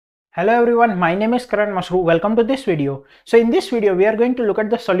Hello everyone, my name is Karan Mashru. Welcome to this video. So in this video, we are going to look at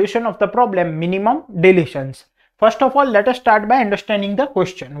the solution of the problem minimum deletions. First of all, let us start by understanding the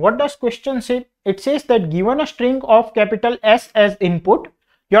question. What does question say? It says that given a string of capital S as input,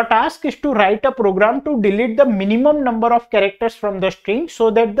 your task is to write a program to delete the minimum number of characters from the string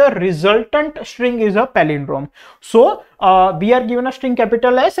so that the resultant string is a palindrome. So we are given a string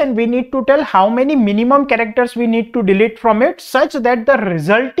capital S and we need to tell how many minimum characters we need to delete from it such that the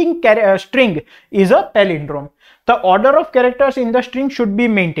resulting string is a palindrome. The order of characters in the string should be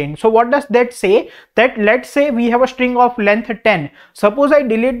maintained. So what does that say? That let's say we have a string of length 10. Suppose I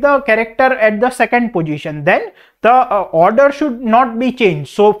delete the character at the second position, then the order should not be changed.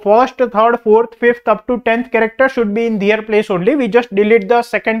 So first, third, fourth, fifth up to 10th character should be in their place only. We just delete the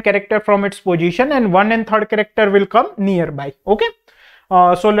second character from its position and 1 and 3rd character will come nearby. Okay.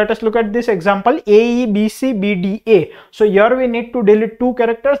 So let us look at this example A, E, B, C, B, D, A. So here we need to delete two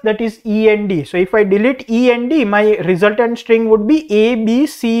characters, that is E and D. So if I delete E and D, my resultant string would be A, B,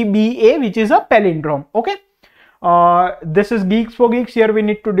 C, B, A, which is a palindrome. Okay. This is Geeks for Geeks. Here we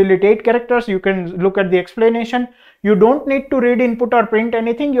need to delete 8 characters. You can look at the explanation. You don't need to read input or print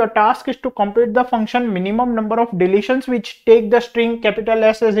anything. Your task is to complete the function minimum number of deletions, which take the string capital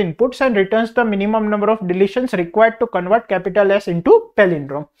S as inputs and returns the minimum number of deletions required to convert capital S into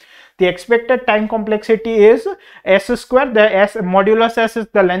palindrome. The expected time complexity is S square. The S modulus S is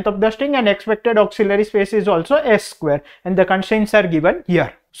the length of the string and expected auxiliary space is also S square, and the constraints are given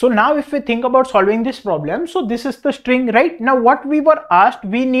here. So now if we think about solving this problem, so this is the string, right? Now what we were asked,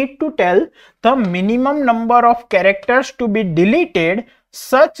 we need to tell the minimum number of characters to be deleted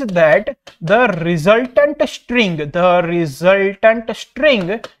such that the resultant string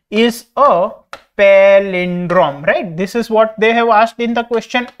is a palindrome, right? This is what they have asked in the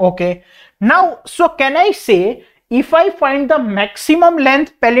question. Okay, now so can I say, if I find the maximum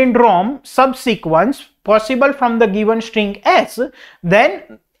length palindrome subsequence possible from the given string S,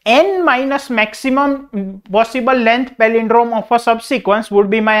 then n minus maximum possible length palindrome of a subsequence would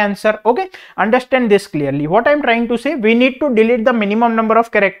be my answer. Okay, understand this clearly. What I'm trying to say, we need to delete the minimum number of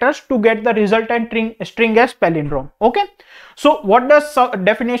characters to get the resultant string as palindrome. Okay, so what does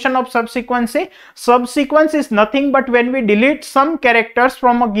definition of subsequence say? Subsequence is nothing but when we delete some characters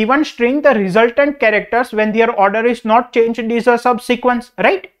from a given string, the resultant characters, when their order is not changed, is a subsequence,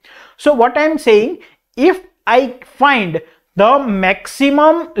 right? So what I'm saying, if I find the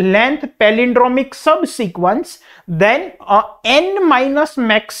maximum length palindromic subsequence, then n minus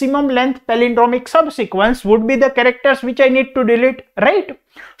maximum length palindromic subsequence would be the characters which I need to delete, right?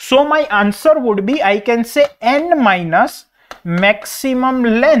 So my answer would be, I can say n minus maximum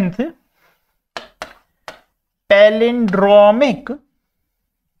length palindromic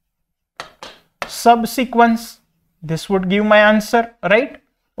subsequence. This would give my answer, right?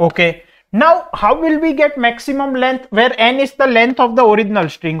 Okay. Now, how will we get maximum length where n is the length of the original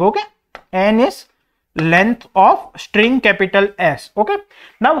string? Okay, n is length of string capital S. Okay,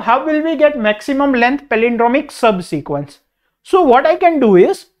 now how will we get maximum length palindromic subsequence? So what I can do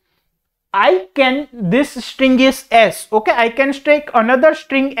is, this string is S. Okay, I can take another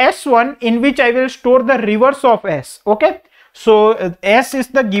string S1 in which I will store the reverse of S. Okay, so S is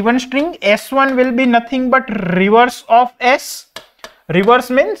the given string, S1 will be nothing but reverse of S. Reverse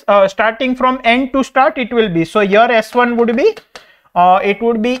means starting from end to start it will be. So here S1 would be, it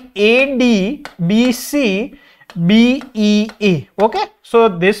would be AD, BC, BEE. Okay, so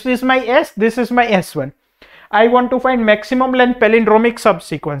this is my S, this is my S1. I want to find maximum length palindromic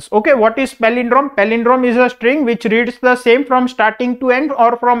subsequence. Okay, what is palindrome? Palindrome is a string which reads the same from starting to end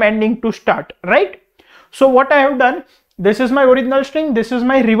or from ending to start, right? So what I have done, this is my original string, this is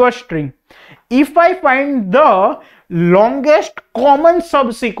my reverse string. If I find the longest common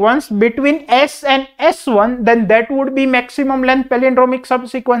subsequence between S and S1, then that would be maximum length palindromic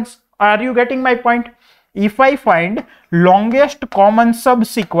subsequence. Are you getting my point? If I find longest common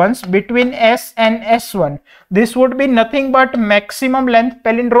subsequence between S and S1, this would be nothing but maximum length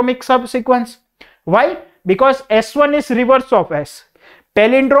palindromic subsequence. Why? Because S1 is reverse of S.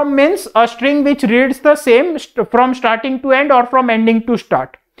 Palindrome means a string which reads the same from starting to end or from ending to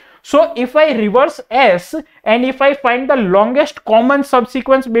start. So if I reverse S and if I find the longest common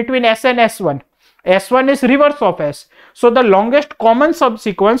subsequence between S and S1, S1 is reverse of S. So the longest common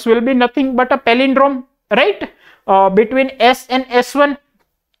subsequence will be nothing but a palindrome, right? Between S and S1,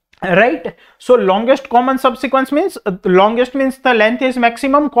 right? So longest common subsequence means, longest means the length is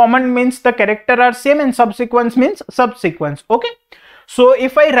maximum, common means the character are same, and subsequence means subsequence. Okay. So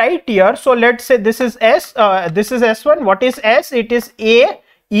if I write here, so let's say this is S, this is S1. What is S? It is A,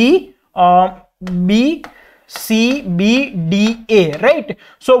 E, B, C, B, D, A, right?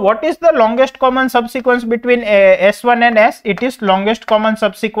 So what is the longest common subsequence between S1 and S? It is longest common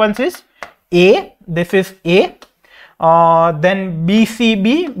subsequence is A. This is A. Then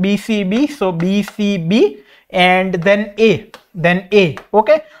BCB, BCB, so BCB, and then A,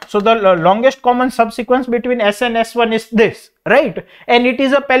 okay. So the longest common subsequence between S and S1 is this, right? And it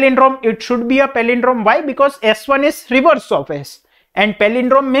is a palindrome. It should be a palindrome. Why? Because S1 is reverse of S, and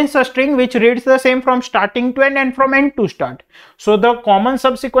palindrome means a string which reads the same from starting to end and from end to start. So the common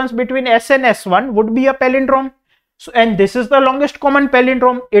subsequence between S and S1 would be a palindrome. So, and this is the longest common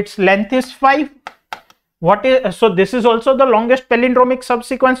palindrome. Its length is 5. So this is also the longest palindromic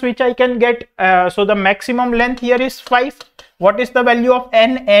subsequence which I can get. So the maximum length here is 5. What is the value of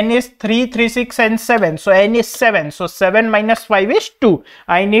n? N is 3, 3, 6 and 7. So n is 7. So 7 minus 5 is 2.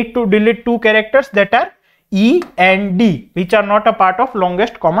 I need to delete 2 characters, that are E and D, which are not a part of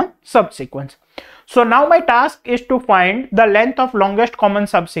longest common subsequence. So now my task is to find the length of longest common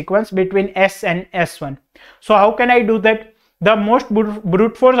subsequence between S and S1. So how can I do that? The most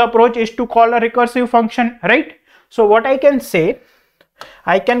brute force approach is to call a recursive function, right? So what I can say,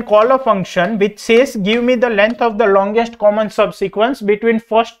 I can call a function which says give me the length of the longest common subsequence between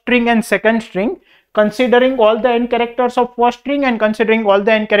first string and second string, considering all the n characters of first string and considering all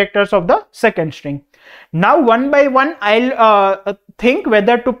the n characters of the second string. Now one by one I'll think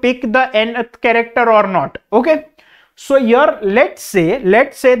whether to pick the nth character or not, okay? So here let's say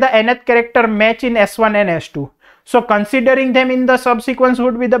the nth character match in S1 and S2. So considering them in the subsequence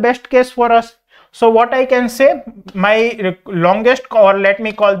would be the best case for us. So what I can say, my longest, or let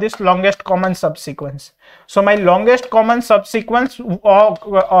me call this longest common subsequence. So my longest common subsequence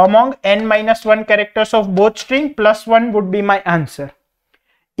among n minus 1 characters of both string plus 1 would be my answer.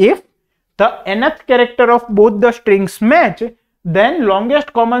 If the nth character of both the strings match, then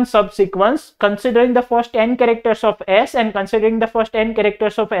longest common subsequence considering the first n characters of S and considering the first n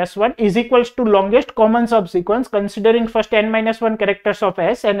characters of S1 is equals to longest common subsequence considering first n minus 1 characters of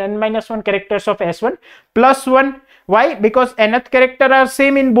S and n minus 1 characters of S1 plus 1. Why? Because nth character are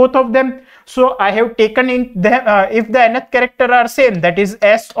same in both of them. So I have taken in them, if the nth character are same, that is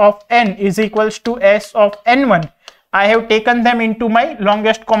S of n is equals to S of n1. I have taken them into my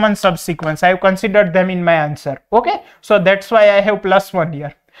longest common subsequence. I have considered them in my answer. Okay, so that's why I have plus 1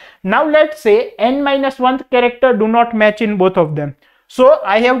 here. Now let's say n minus 1th character do not match in both of them. So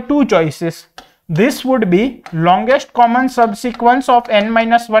I have two choices. This would be longest common subsequence of n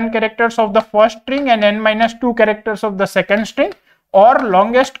minus 1 characters of the first string and n minus 2 characters of the second string, or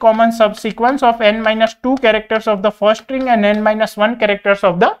longest common subsequence of n minus 2 characters of the first string and n minus 1 characters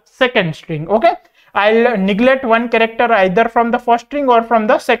of the second string. Okay, I'll neglect one character either from the first string or from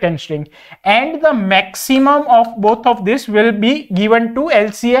the second string, and the maximum of both of this will be given to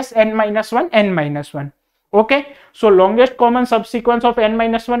LCS n minus 1 n minus 1. Okay, so longest common subsequence of n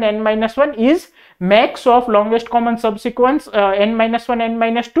minus 1 is max of longest common subsequence n minus 1 n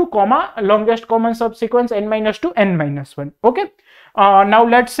minus 2 comma longest common subsequence n minus 2 n minus 1. Okay, now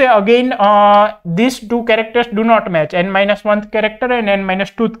let's say again these two characters do not match, n minus 1th character and n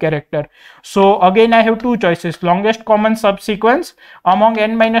minus 2th character. So again I have two choices, longest common subsequence among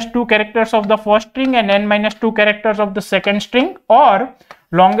n minus 2 characters of the first string and n minus 2 characters of the second string, or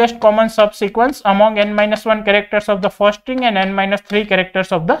longest common subsequence among n minus 1 characters of the first string and n minus 3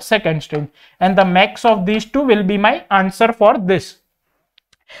 characters of the second string, and the max of these two will be my answer for this.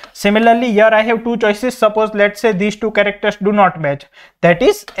 Similarly, here I have two choices. Suppose let's say these two characters do not match, that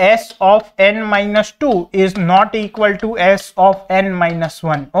is S of n minus 2 is not equal to S of n minus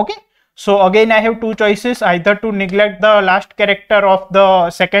 1. Okay, so again I have two choices, either to neglect the last character of the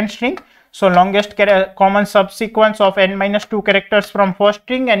second string, so longest common subsequence of n minus 2 characters from first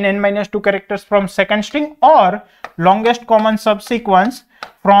string and n minus 2 characters from second string, or longest common subsequence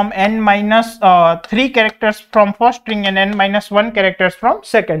from n minus 3 characters from first string and n minus 1 characters from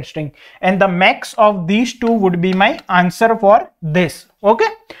second string, and the max of these two would be my answer for this. Okay,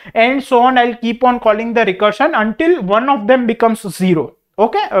 and so on. I'll keep on calling the recursion until one of them becomes 0.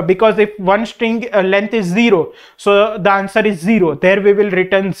 Okay, because if one string length is 0, so the answer is 0, there we will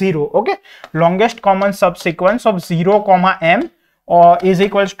return 0. Okay, longest common subsequence of 0 comma m is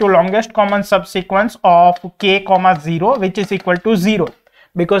equals to longest common subsequence of k comma 0, which is equal to 0,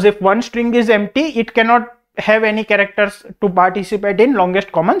 because if one string is empty, it cannot have any characters to participate in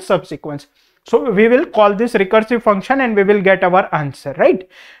longest common subsequence. So we will call this recursive function and we will get our answer, right?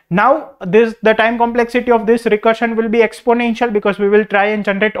 Now the time complexity of this recursion will be exponential, because we will try and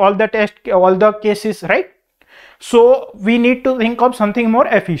generate all the cases, right? So we need to think of something more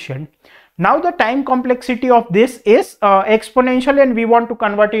efficient. Now the time complexity of this is exponential and we want to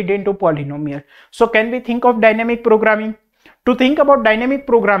convert it into polynomial. So can we think of dynamic programming? To think about dynamic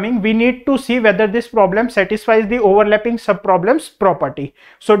programming, we need to see whether this problem satisfies the overlapping subproblems property.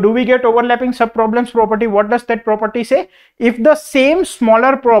 So do we get overlapping subproblems property? What does that property say? If the same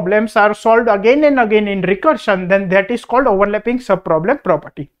smaller problems are solved again and again in recursion, then that is called overlapping subproblem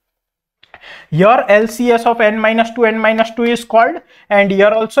property. Here LCS of n minus 2 n minus 2 is called, and here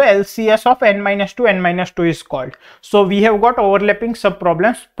also LCS of n minus 2 n minus 2 is called. So we have got overlapping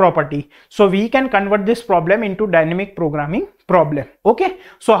subproblems property. So we can convert this problem into dynamic programming problem. Okay,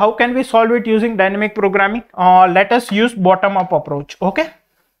 so how can we solve it using dynamic programming? Let us use bottom-up approach. Okay,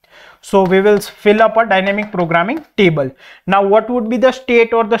 so we will fill up a dynamic programming table. Now what would be the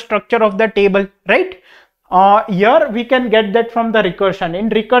state or the structure of the table, right? Here we can get that from the recursion. In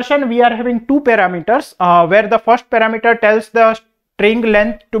recursion, we are having two parameters where the first parameter tells the string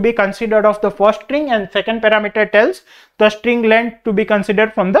length to be considered of the first string, and second parameter tells the string length to be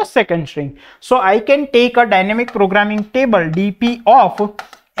considered from the second string. So I can take a dynamic programming table dp of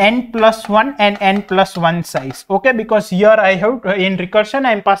n plus 1 and n plus 1 size. Okay, because here I have in recursion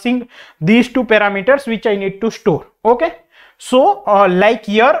I am passing these two parameters which I need to store. Okay. So like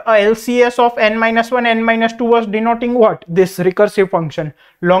here LCS of n minus 1 n minus 2 was denoting what? This recursive function,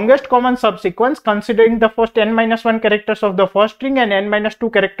 longest common subsequence considering the first n minus 1 characters of the first string and n minus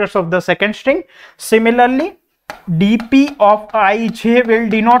 2 characters of the second string. Similarly dp of ij will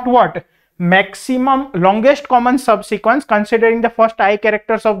denote what? Maximum longest common subsequence considering the first I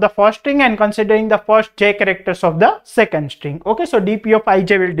characters of the first string and considering the first j characters of the second string. Okay, so dp of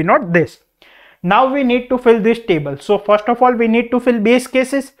ij will denote this. Now we need to fill this table. So first of all we need to fill base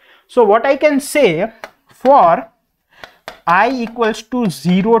cases. So what I can say, for I equals to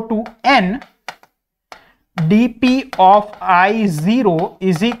 0 to n, dp of I0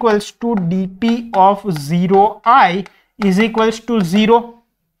 is equals to dp of 0i is equals to 0.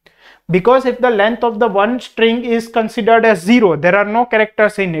 Because if the length of the one string is considered as 0, there are no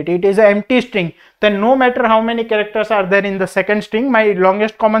characters in it, it is an empty string, then no matter how many characters are there in the second string, my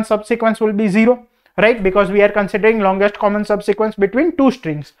longest common subsequence will be 0, right? Because we are considering longest common subsequence between two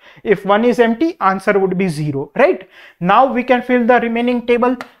strings. If one is empty, answer would be 0, right? Now we can fill the remaining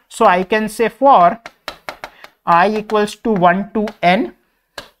table. So I can say for I equals to 1 to n,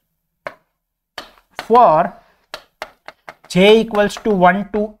 for j equals to 1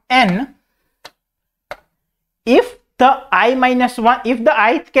 to n, if the I minus 1, if the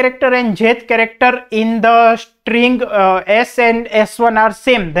ith character and jth character in the string s and s1 are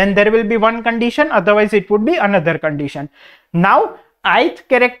same, then there will be one condition, otherwise it would be another condition. Now ith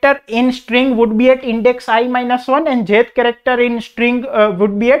character in string would be at index I minus 1 and jth character in string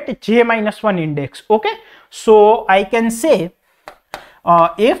would be at j minus 1 index. Okay, so I can say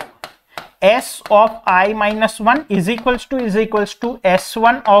if s of I minus 1 is equals to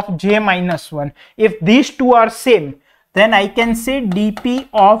s1 of j minus 1. If these two are same, then I can say dp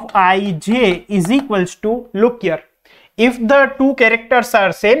of ij is equals to, look here, if the two characters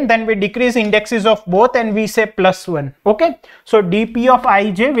are same, then we decrease indexes of both and we say plus 1. Okay, so dp of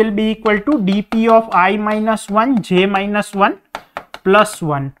ij will be equal to dp of I minus 1 j minus 1 plus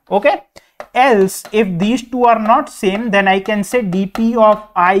 1. Okay, else if these two are not same, then I can say dp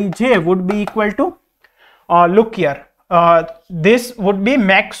of ij would be equal to look here, this would be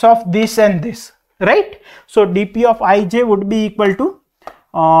max of this and this, right? So dp of ij would be equal to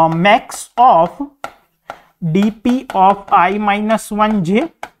max of dp of I minus 1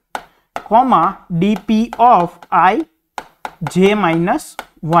 j comma dp of I j minus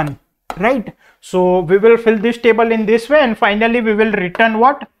 1, right? So we will fill this table in this way, and finally we will return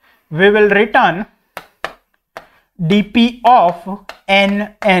what? We will return dp of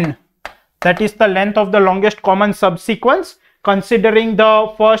nn, that is the length of the longest common subsequence considering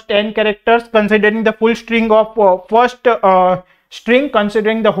the first n characters, considering the full string of first string,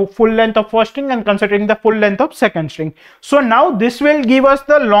 considering the full length of first string, and considering the full length of second string. So now this will give us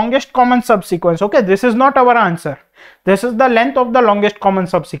the longest common subsequence. Okay, this is not our answer, this is the length of the longest common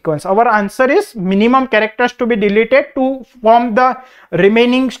subsequence. Our answer is minimum characters to be deleted to form the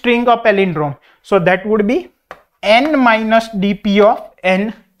remaining string of palindrome. So that would be n minus dp of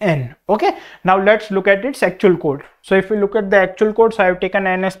nn. Okay, now let's look at its actual code. So if we look at the actual code, so I have taken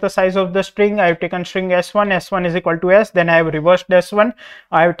n as the size of the string, I have taken string s1 is equal to s, then I have reversed s1,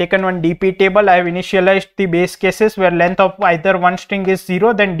 I have taken one dp table, I have initialized the base cases where length of either one string is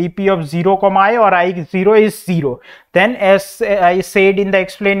 0, then dp of 0 comma I or I0 is 0. Then as I said in the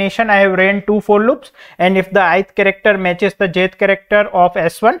explanation, I have ran 2 for loops, and if the ith character matches the jth character of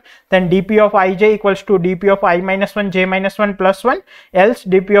s1, then dp of ij equals to dp of I minus 1 j minus 1 plus 1, else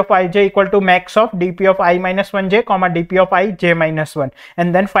dp of ij equal to max of dp of I minus 1 j comma dp of I j minus 1,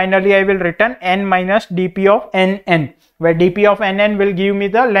 and then finally I will return n minus dp of nn, where dp of nn will give me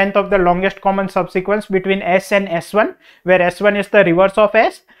the length of the longest common subsequence between s and s1, where s1 is the reverse of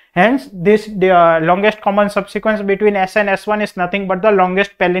s. Hence, this longest common subsequence between s and s1 is nothing but the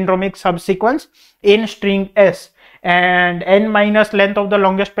longest palindromic subsequence in string s, and n minus length of the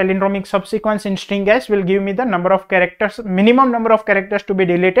longest palindromic subsequence in string s will give me the number of characters, minimum number of characters to be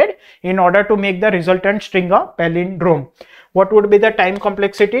deleted in order to make the resultant string a palindrome. What would be the time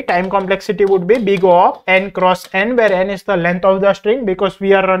complexity? Time complexity would be big O of n cross n, where n is the length of the string, because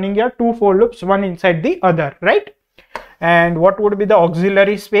we are running here 2 for loops, one inside the other, right? And what would be the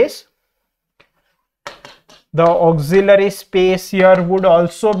auxiliary space? The auxiliary space here would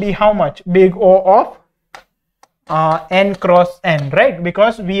also be how much? Big O of n cross n, right?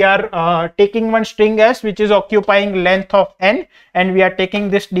 Because we are taking one string s which is occupying length of n, and we are taking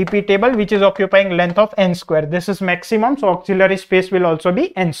this dp table which is occupying length of n square. This is maximum, so auxiliary space will also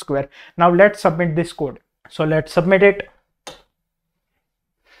be n square. Now let's submit this code. So let's submit it.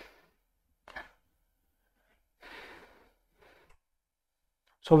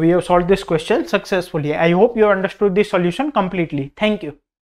 So we have solved this question successfully. I hope you understood the solution completely. Thank you.